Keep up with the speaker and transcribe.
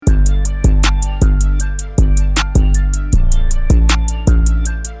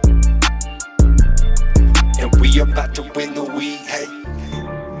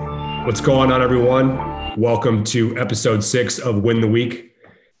What's going on, everyone? Welcome to episode 6 of Win the Week.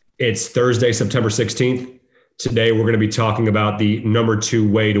 It's Thursday, September 16th. Today, we're going to be talking about the number 2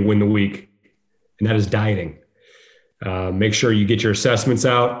 way to win the week, and that is dieting. Make sure you get your assessments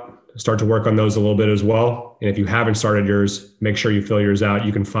out, start to work on those a little bit as well. And if you haven't started yours, make sure you fill yours out.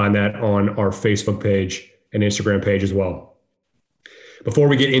 You can find that on our Facebook page and Instagram page as well. Before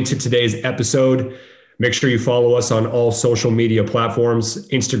we get into today's episode, make sure you follow us on all social media platforms.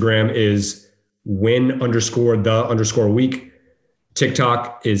 Instagram is win_the_week.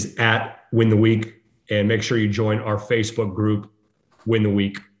 TikTok is at Win the Week. And make sure you join our Facebook group, Win the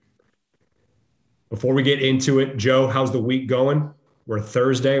Week. Before we get into it, Joe, how's the week going? We're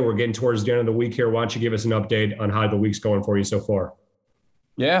Thursday. We're getting towards the end of the week here. Why don't you give us an update on how the week's going for you so far?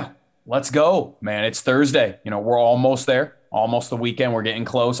 Yeah, let's go, man. It's Thursday. We're almost there. Almost the weekend. We're getting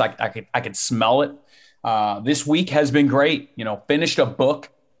close. I could smell it. This week has been great. Finished a book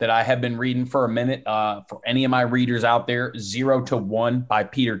that I have been reading for a minute. For any of my readers out there, 0 to 1 by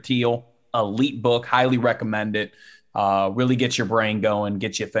Peter Thiel. Elite book. Highly recommend it. Really gets your brain going,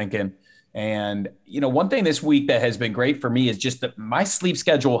 gets you thinking. And, one thing this week that has been great for me is just that my sleep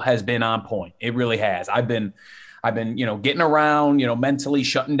schedule has been on point. It really has. I've been, getting around, mentally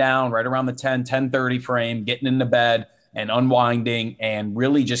shutting down right around the 10:30 frame, getting into bed and unwinding and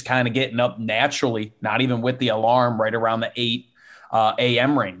really just kind of getting up naturally, not even with the alarm, right around the 8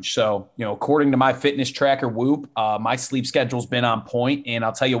 a.m. range. So, according to my fitness tracker Whoop, my sleep schedule's been on point. And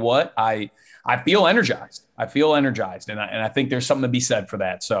I'll tell you what, I feel energized. And I think there's something to be said for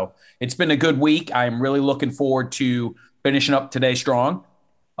that. So it's been a good week. I'm really looking forward to finishing up today strong,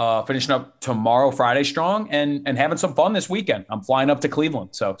 finishing up tomorrow, Friday strong, and having some fun this weekend. I'm flying up to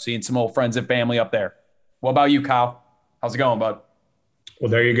Cleveland. So seeing some old friends and family up there. What about you, Kyle? How's it going, bud?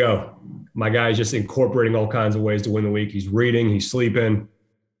 Well, there you go. My guy's just incorporating all kinds of ways to win the week. He's reading, he's sleeping.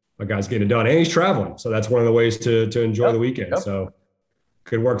 My guy's getting it done, and he's traveling. So that's one of the ways to enjoy the weekend. So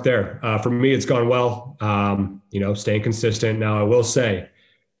good work there. For me, it's gone well. Staying consistent. Now, I will say,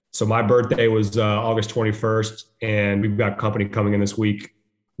 so my birthday was August 21st, and we've got company coming in this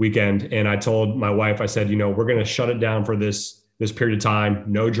weekend. And I told my wife, I said, we're going to shut it down for this period of time.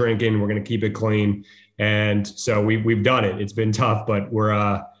 No drinking. We're going to keep it clean. And so we've done it. It's been tough, but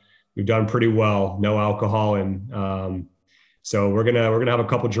we've done pretty well. No alcohol, and so we're gonna have a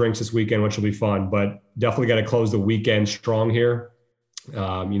couple drinks this weekend, which will be fun. But definitely got to close the weekend strong here.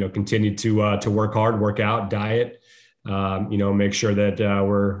 Continue to work hard, work out, diet. Make sure that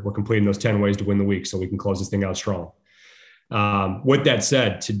we're completing those 10 ways to win the week, so we can close this thing out strong. With that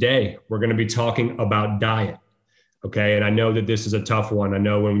said, today we're going to be talking about diet. Okay, and I know that this is a tough one. I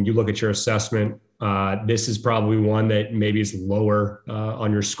know when you look at your assessment, this is probably one that maybe is lower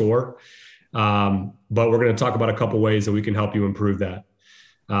on your score. But we're going to talk about a couple ways that we can help you improve that.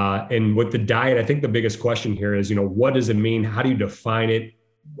 And with the diet, I think the biggest question here is, what does it mean? How do you define it?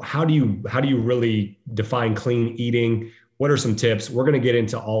 How do you really define clean eating? What are some tips? We're going to get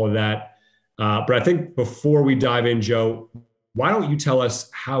into all of that. But I think before we dive in, Joe, why don't you tell us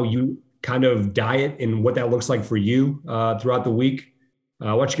how you kind of diet and what that looks like for you throughout the week?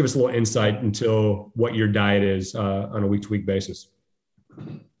 Why don't you give us a little insight into what your diet is on a week-to-week basis?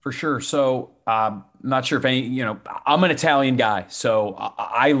 For sure. So I'm not sure if I'm an Italian guy, so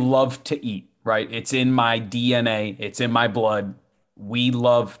I love to eat, right? It's in my DNA. It's in my blood. We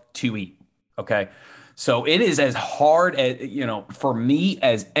love to eat. Okay. So it is as hard as, for me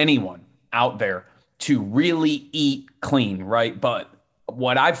as anyone out there to really eat clean, right? But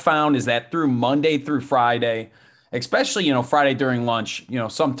what I've found is that through Monday through Friday, especially, Friday during lunch,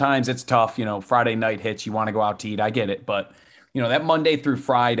 sometimes it's tough, Friday night hits, you want to go out to eat. I get it. But, that Monday through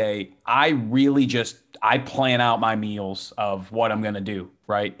Friday, I plan out my meals of what I'm going to do.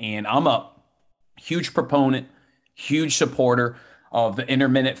 Right. And I'm a huge proponent, huge supporter of the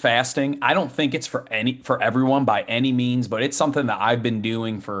intermittent fasting. I don't think it's for everyone by any means, but it's something that I've been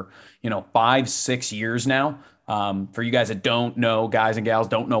doing for, 5-6 years now. For you guys that don't know, guys and gals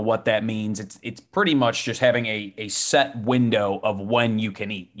don't know what that means. It's pretty much just having a set window of when you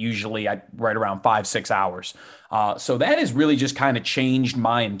can eat, usually right around 5-6 hours. So that has really just kind of changed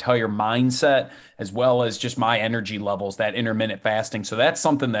my entire mindset as well as just my energy levels, that intermittent fasting. So that's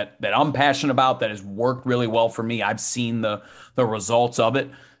something that I'm passionate about, that has worked really well for me. I've seen the results of it.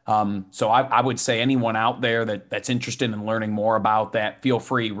 So I would say anyone out there that's interested in learning more about that, feel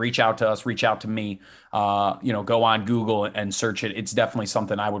free, reach out to us, reach out to me, go on Google and search it. It's definitely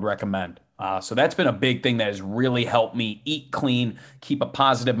something I would recommend. So that's been a big thing that has really helped me eat clean, keep a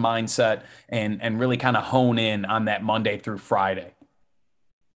positive mindset, and really kind of hone in on that Monday through Friday.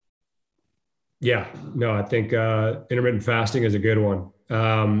 Yeah, no, I think intermittent fasting is a good one.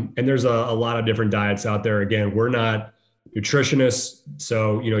 And there's a lot of different diets out there. Again, we're not nutritionists,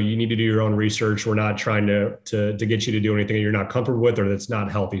 so you need to do your own research. We're not trying to get you to do anything that you're not comfortable with or that's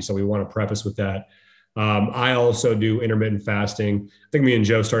not healthy. So we want to preface with that. I also do intermittent fasting. I think me and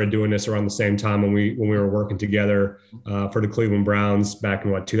Joe started doing this around the same time when we were working together for the Cleveland Browns back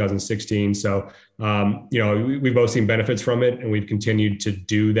in 2016. So we've both seen benefits from it, and we've continued to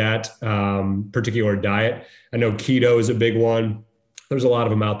do that particular diet. I know keto is a big one. There's a lot of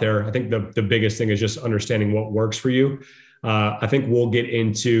them out there. I think the biggest thing is just understanding what works for you. I think we'll get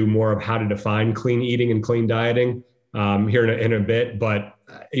into more of how to define clean eating and clean dieting here in a bit, but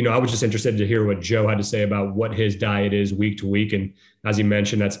I was just interested to hear what Joe had to say about what his diet is week to week. And as he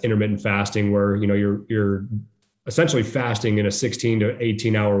mentioned, that's intermittent fasting, where, you're essentially fasting in a 16 to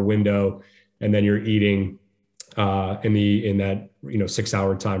 18 hour window, and then you're eating in that 6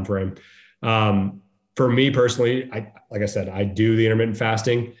 hour time frame. For me personally, like I said, I do the intermittent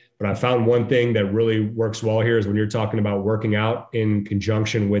fasting, but I found one thing that really works well here is when you're talking about working out in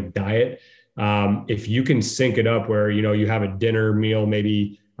conjunction with diet. If you can sync it up where, you have a dinner meal,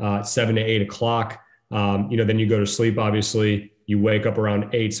 maybe 7 to 8 o'clock, then you go to sleep, obviously you wake up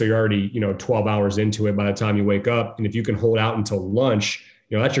around 8. So you're already, 12 hours into it by the time you wake up. And if you can hold out until lunch,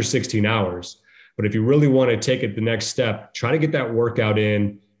 that's your 16 hours. But if you really want to take it the next step, try to get that workout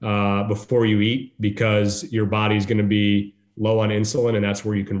in before you eat, because your body's going to be low on insulin, and that's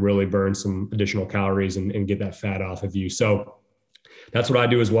where you can really burn some additional calories and get that fat off of you. So that's what I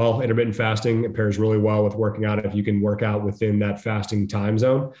do as well. Intermittent fasting, it pairs really well with working out if you can work out within that fasting time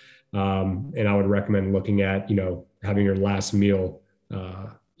zone. And I would recommend looking at, having your last meal,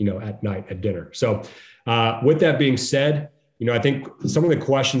 at night at dinner. So with that being said, I think some of the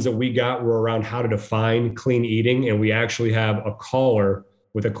questions that we got were around how to define clean eating. And we actually have a caller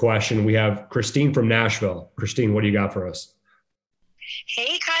with a question. We have Christine from Nashville. Christine, what do you got for us?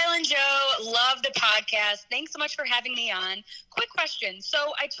 Hey, Kyle and Joe, love the podcast. Thanks so much for having me on. Quick question. So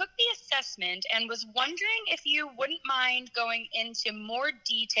I took the assessment and was wondering if you wouldn't mind going into more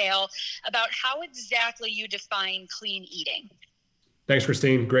detail about how exactly you define clean eating. Thanks,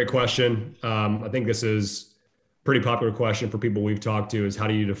 Christine. Great question. I think this is a pretty popular question for people we've talked to, is how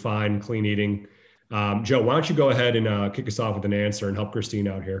do you define clean eating? Joe, why don't you go ahead and kick us off with an answer and help Christine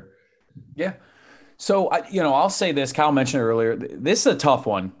out here? Yeah. So, I'll say this, Kyle mentioned earlier, this is a tough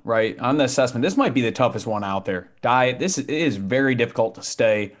one, right? On the assessment, this might be the toughest one out there. Diet, it is very difficult to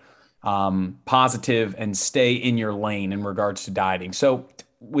stay positive and stay in your lane in regards to dieting. So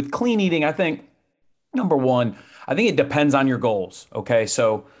with clean eating, I think, number one, I think it depends on your goals, okay?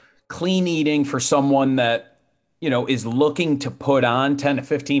 So clean eating for someone that, is looking to put on 10 to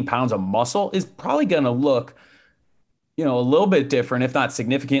 15 pounds of muscle is probably going to look a little bit different, if not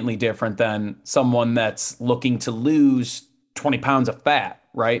significantly different, than someone that's looking to lose 20 pounds of fat,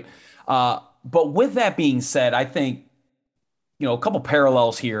 right? But with that being said, I think, a couple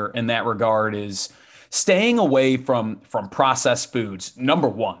parallels here in that regard is staying away from processed foods. Number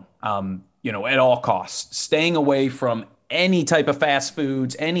one, at all costs, staying away from any type of fast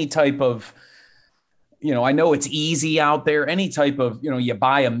foods, any type of, I know it's easy out there. Any type of, you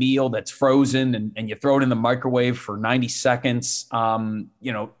buy a meal that's frozen and you throw it in the microwave for 90 seconds.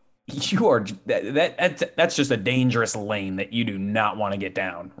 You are that's just a dangerous lane that you do not want to get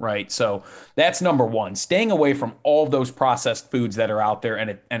down, right? So that's number one, staying away from all of those processed foods that are out there.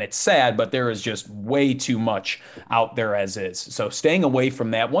 And it's sad, but there is just way too much out there as is. So staying away from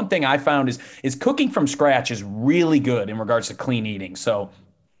that. One thing I found is cooking from scratch is really good in regards to clean eating. So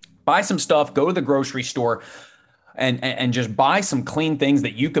buy some stuff, go to the grocery store, and just buy some clean things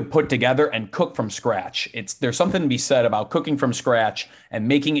that you could put together and cook from scratch. There's something to be said about cooking from scratch and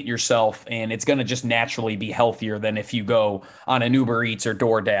making it yourself, and it's going to just naturally be healthier than if you go on an Uber Eats or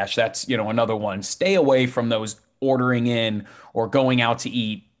DoorDash. That's, another one. Stay away from those ordering in or going out to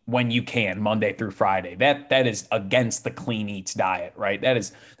eat when you can, Monday through Friday. That is against the clean eats diet, right? That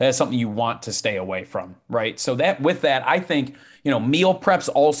is something you want to stay away from, right? So with that, I think, meal prep's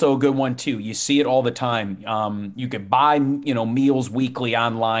also a good one too. You see it all the time. You could buy, meals weekly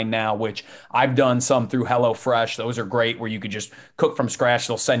online now, which I've done some through HelloFresh. Those are great, where you could just cook from scratch.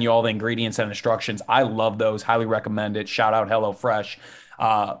 They'll send you all the ingredients and instructions. I love those. Highly recommend it. Shout out HelloFresh.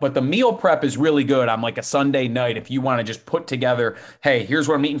 But the meal prep is really good on like a Sunday night. If you want to just put together, hey, here's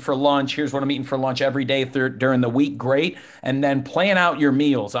what I'm eating for lunch. Here's what I'm eating for lunch every day during the week. Great. And then plan out your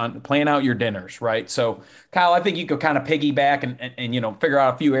meals, plan out your dinners, right? So Kyle, I think you could kind of piggyback and figure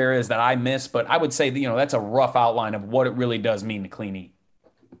out a few areas that I miss, but I would say that, that's a rough outline of what it really does mean to clean eat.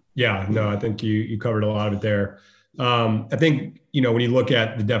 Yeah, no, I think you covered a lot of it there. I think, when you look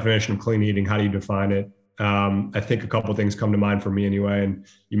at the definition of clean eating, how do you define it? I think a couple of things come to mind for me anyway. And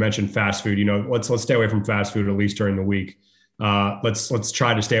you mentioned fast food. Let's stay away from fast food at least during the week. Let's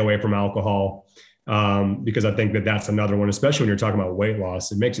try to stay away from alcohol, because I think that's another one, especially when you're talking about weight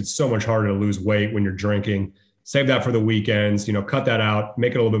loss. It makes it so much harder to lose weight when you're drinking. Save that for the weekends. Cut that out.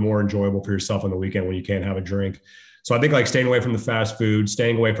 Make it a little bit more enjoyable for yourself on the weekend when you can't have a drink. So I think like staying away from the fast food,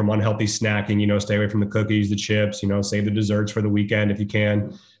 staying away from unhealthy snacking, stay away from the cookies, the chips, save the desserts for the weekend if you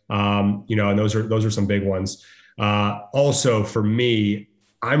can. And those are some big ones. Also for me,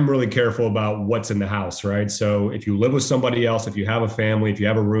 I'm really careful about what's in the house, right? So if you live with somebody else, if you have a family, if you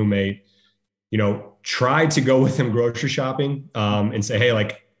have a roommate, try to go with them grocery shopping, and say,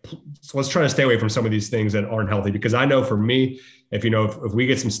 hey, so let's try to stay away from some of these things that aren't healthy, because I know for me, if we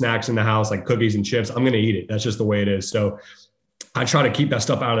get some snacks in the house, like cookies and chips, I'm going to eat it. That's just the way it is. So I try to keep that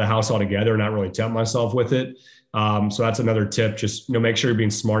stuff out of the house altogether and not really tempt myself with it. So that's another tip. Just, make sure you're being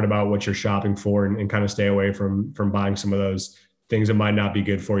smart about what you're shopping for, and kind of stay away from buying some of those things that might not be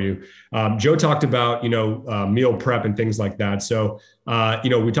good for you. Joe talked about, meal prep and things like that. So,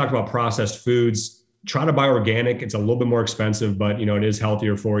 we talked about processed foods. Try to buy organic. It's a little bit more expensive, but, it is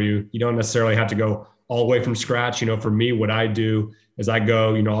healthier for you. You don't necessarily have to go all the way from scratch. For me, what I do is I'll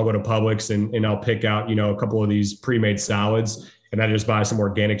go to Publix and I'll pick out, a couple of these pre-made salads, and I just buy some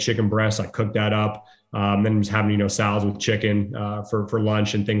organic chicken breasts. I cook that up. Then I'm just having, salads with chicken for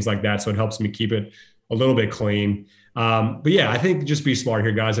lunch and things like that. So it helps me keep it a little bit clean. But yeah, I think just be smart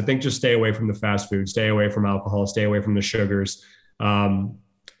here, guys. I think just stay away from the fast food, stay away from alcohol, stay away from the sugars.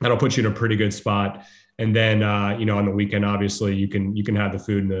 That'll put you in a pretty good spot. And then, on the weekend, obviously you can have the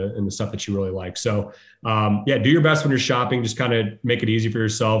food and the stuff that you really like. So, do your best when you're shopping. Just kind of make it easy for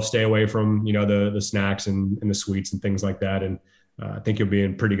yourself. Stay away from, the snacks and the sweets and things like that. And I think you'll be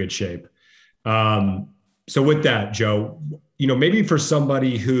in pretty good shape. So with that, Joe, maybe for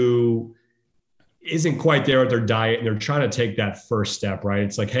somebody who isn't quite there with their diet and they're trying to take that first step, right?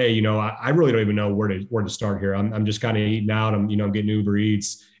 It's like, hey, I really don't even know where to start here. I'm just kind of eating out. I'm getting Uber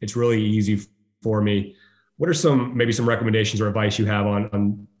Eats. It's really easy for me. What are maybe some recommendations or advice you have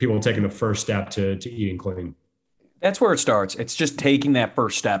on people taking the first step to eating clean? That's where it starts. It's just taking that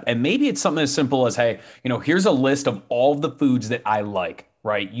first step. And maybe it's something as simple as, hey, here's a list of all of the foods that I like,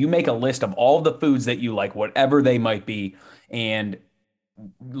 right? You make a list of all of the foods that you like, whatever they might be, and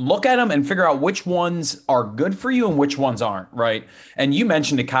look at them and figure out which ones are good for you and which ones aren't, right? And you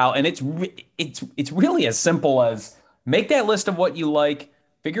mentioned it, Kyle, and it's really as simple as make that list of what you like,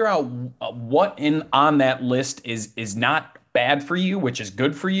 figure out what on that list is not bad for you, which is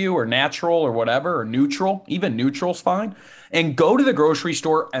good for you, or natural, or whatever, or neutral. Even neutral's fine. And go to the grocery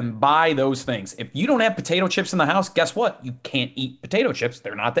store and buy those things. If you don't have potato chips in the house, guess what? You can't eat potato chips.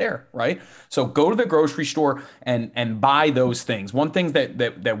 They're not there, right? So go to the grocery store and buy those things. One thing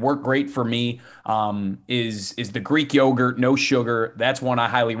that worked great for me is the Greek yogurt, no sugar. That's one I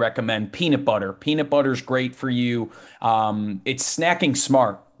highly recommend. Peanut butter. Peanut butter is great for you. It's snacking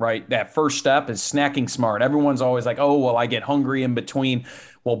smart, right? That first step is snacking smart. Everyone's always like, oh, well, I get hungry in between.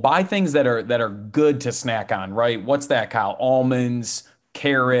 Well, buy things that are good to snack on, right? What's that, Kyle? Almonds,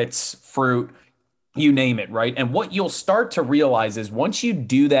 carrots, fruit, you name it, right? And what you'll start to realize is once you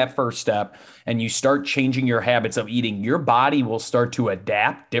do that first step and you start changing your habits of eating, your body will start to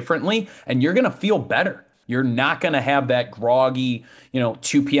adapt differently and you're going to feel better. You're not going to have that groggy,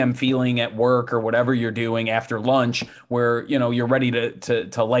 2 p.m. feeling at work or whatever you're doing after lunch where, you're ready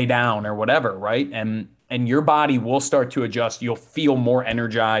to lay down or whatever, right? And your body will start to adjust. You'll feel more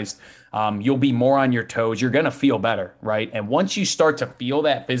energized. You'll be more on your toes. You're going to feel better, right? And once you start to feel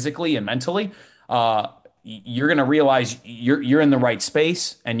that physically and mentally, you're going to realize you're in the right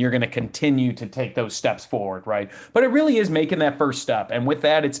space and you're going to continue to take those steps forward, right? But it really is making that first step. And with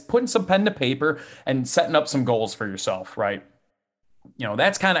that, it's putting some pen to paper and setting up some goals for yourself, right?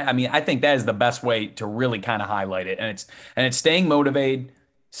 That's kind of, I think that is the best way to really kind of highlight it. And it's staying motivated,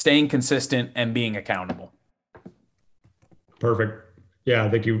 staying consistent, and being accountable. Perfect. Yeah, I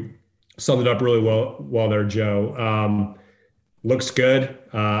think you summed it up really well there, Joe. Looks good.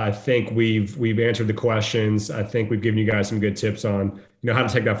 I think we've answered the questions. I think we've given you guys some good tips on, how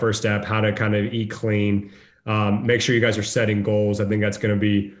to take that first step, how to kind of eat clean. Make sure you guys are setting goals. I think that's going to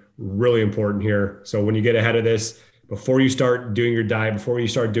be really important here. So when you get ahead of this, before you start doing your diet, before you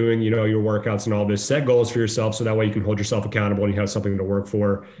start doing, your workouts and all this, set goals for yourself. So that way you can hold yourself accountable and you have something to work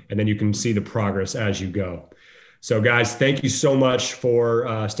for, and then you can see the progress as you go. So guys, thank you so much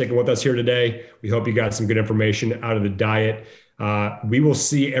for sticking with us here today. We hope you got some good information out of the diet. We will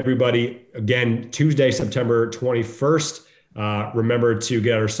see everybody again Tuesday, September 21st. Remember to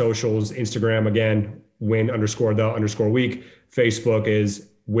get our socials, Instagram again, win_the_week. Facebook is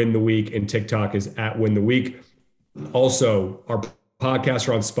Win the Week, and TikTok is at Win the Week. Also, our podcasts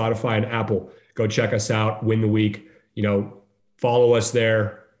are on Spotify and Apple. Go check us out, Win the Week. Follow us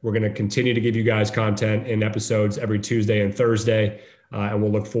there. We're going to continue to give you guys content in episodes every Tuesday and Thursday. And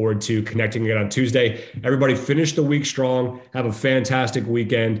we'll look forward to connecting again on Tuesday. Everybody finish the week strong. Have a fantastic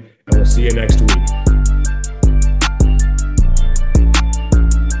weekend, and we'll see you next week.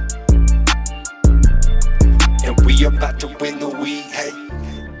 And we about to win the week. Hey.